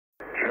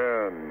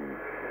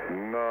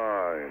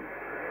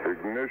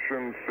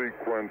Ignition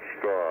sequence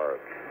start.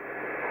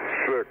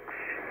 6,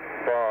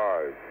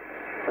 5,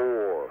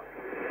 4,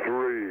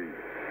 3,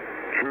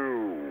 2,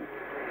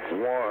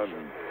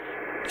 1,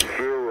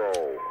 0.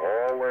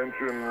 All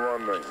engine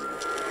running.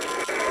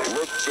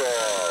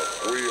 Liftoff.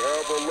 We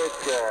have a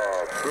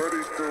liftoff.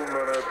 32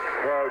 minutes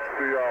past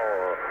the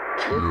hour.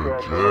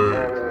 Liftoff on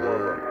Apollo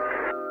 11.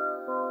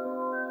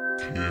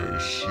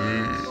 PAC.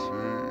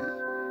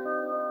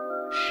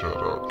 Shout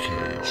out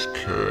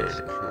KHK.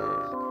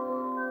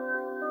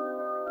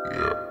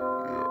 Yeah.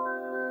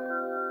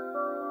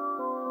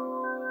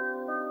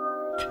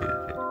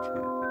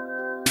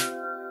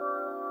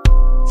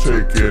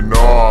 Taking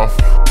off.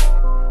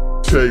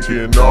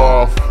 Taking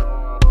off.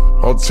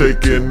 I'm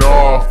taking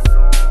off.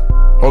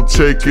 I'm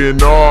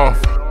taking off.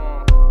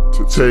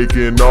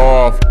 Taking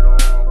off.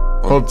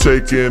 I'm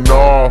taking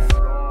off.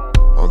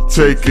 I'm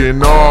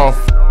taking off.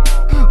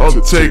 I'm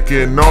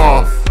taking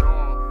off.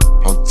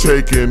 I'm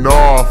taking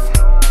off.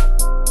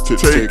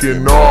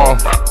 Taking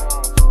off.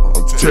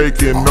 I'm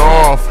taking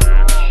off.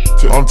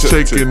 I'm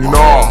taking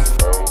off.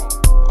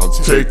 I'm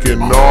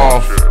taking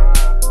off.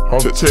 I'm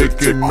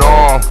taking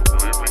off.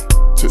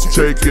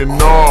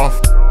 Taking off.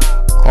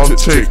 I'm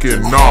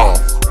taking off.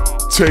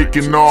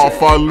 Taking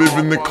off, I live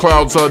in the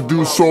clouds, I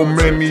do so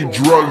many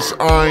drugs,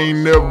 I ain't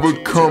never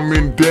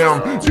coming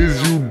down.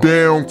 Is you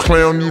down,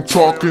 clown? You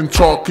talking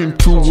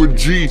to a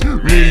G.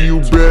 Me,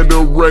 you better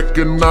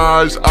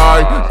recognize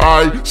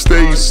I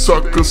stay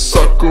sucker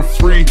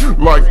free.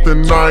 Like the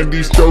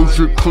 90s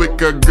Doja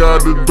click, I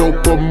got a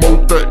dope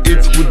motor,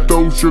 it's with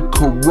Doja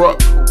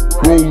corrupt.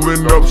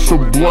 Rolling up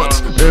some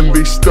blunts and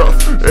they stuff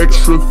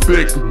extra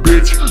thick,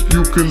 bitch.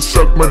 You can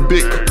suck my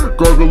dick,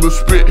 gargle a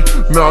spit.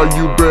 Now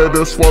you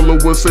better swallow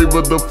or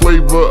savor the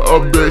flavor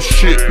of that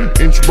shit.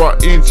 Inch by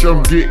inch,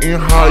 I'm getting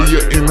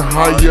higher and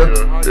higher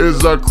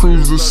as I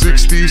cruise the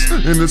 60s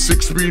in a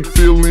 6-speed,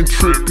 feeling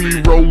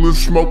trippy, rolling,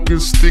 smoking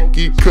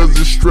sticky, cause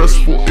it's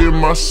stressful in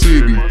my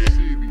city.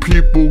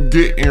 People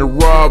getting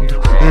robbed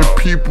and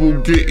people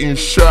getting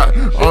shot.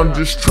 I'm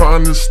just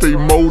trying to stay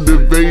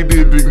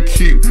motivated and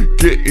keep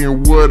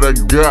getting what I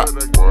got.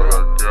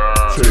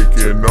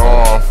 Taking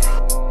off.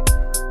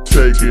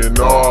 Taking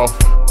off.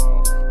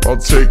 I'm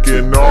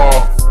taking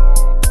off.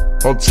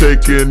 I'm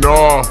taking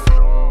off.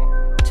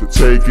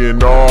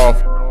 Taking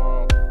off.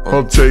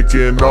 I'm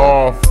taking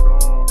off.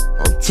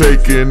 I'm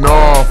taking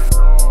off.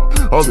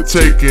 I'm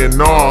taking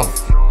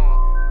off.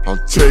 I'm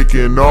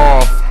taking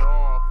off.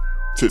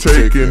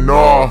 Taking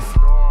off.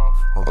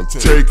 I'm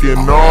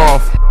taking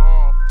off.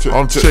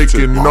 I'm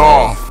taking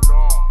off.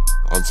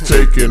 I'm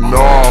taking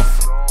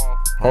off.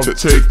 I'm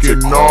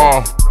taking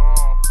off.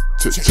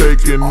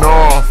 Taking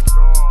off.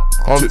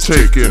 I'm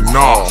taking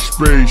off.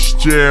 Space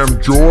Jam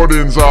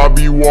Jordans, I'll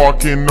be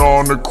walking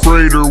on a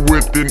crater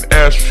with an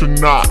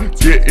astronaut.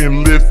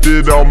 Getting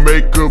lifted, I'll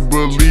make a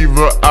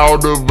believer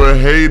out of a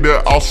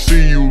hater. I'll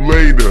see you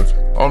later.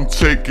 I'm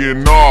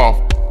taking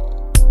off.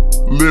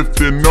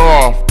 Lifting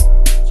off.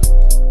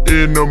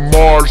 In the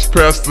Mars,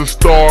 past the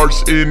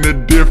stars, in a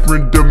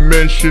different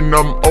dimension.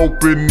 I'm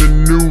open to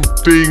new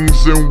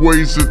things and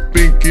ways of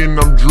thinking.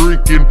 I'm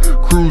drinking,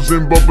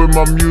 cruising, bumping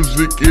my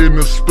music in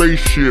a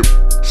spaceship.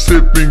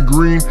 Sipping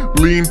green,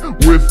 lean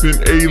with an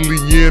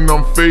alien.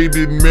 I'm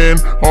faded, man,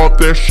 off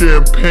that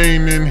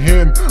champagne in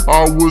hand.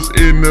 I was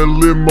in a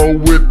limo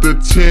with the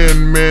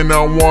 10, man,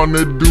 I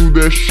wanna do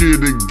that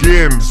shit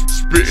again.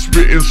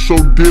 Spitting so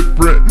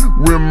different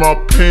with my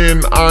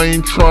pen. I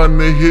ain't trying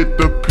to hit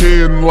the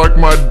pen like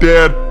my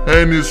dad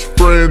and his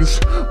friends.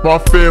 My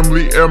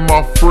family and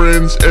my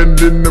friends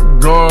ending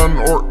up gone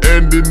or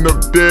ending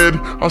up dead.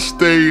 I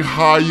stay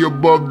high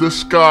above the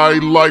sky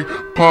like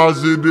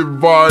positive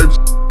vibes,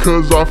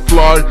 cause I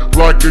fly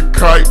like a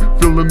kite,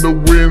 feeling the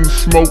wind,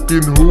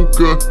 smoking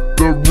hookah.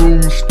 The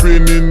room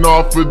spinning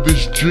off of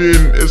this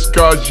gin. It's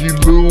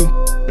G.O.J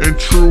and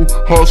Truuu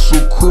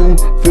hustle crew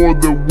for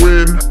the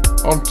win.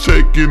 I'm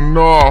taking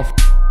off,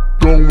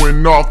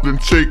 going off then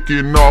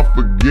taking off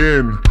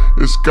again.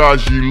 It's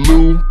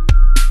G.O.J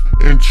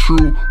and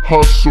Truuu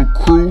hustle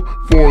crew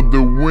for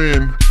the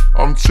win.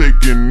 I'm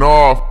taking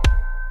off,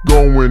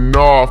 going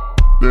off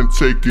then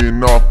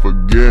taking off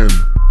again.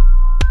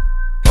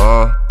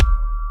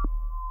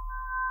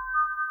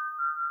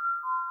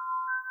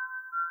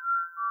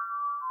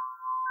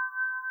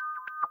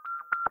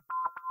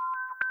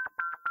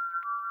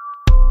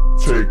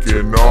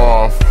 Taking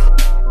off.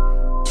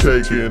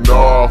 Taking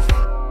off.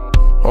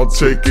 I'm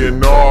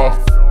taking off.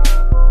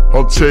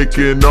 I'm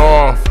taking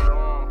off.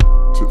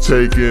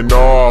 Taking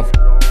off.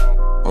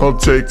 I'm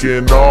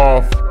taking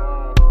off.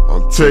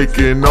 I'm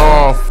taking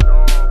off.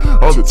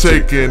 I'm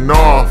taking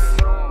off.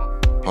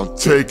 I'm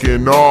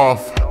taking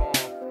off.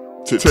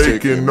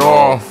 Taking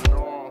off.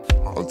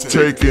 I'm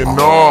taking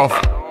off.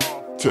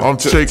 I'm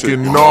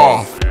taking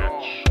off.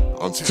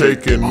 I'm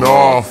taking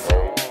off.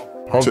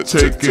 I'm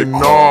taking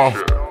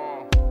off.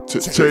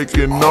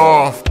 Taking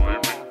off.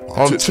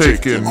 I'm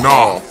taking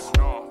off.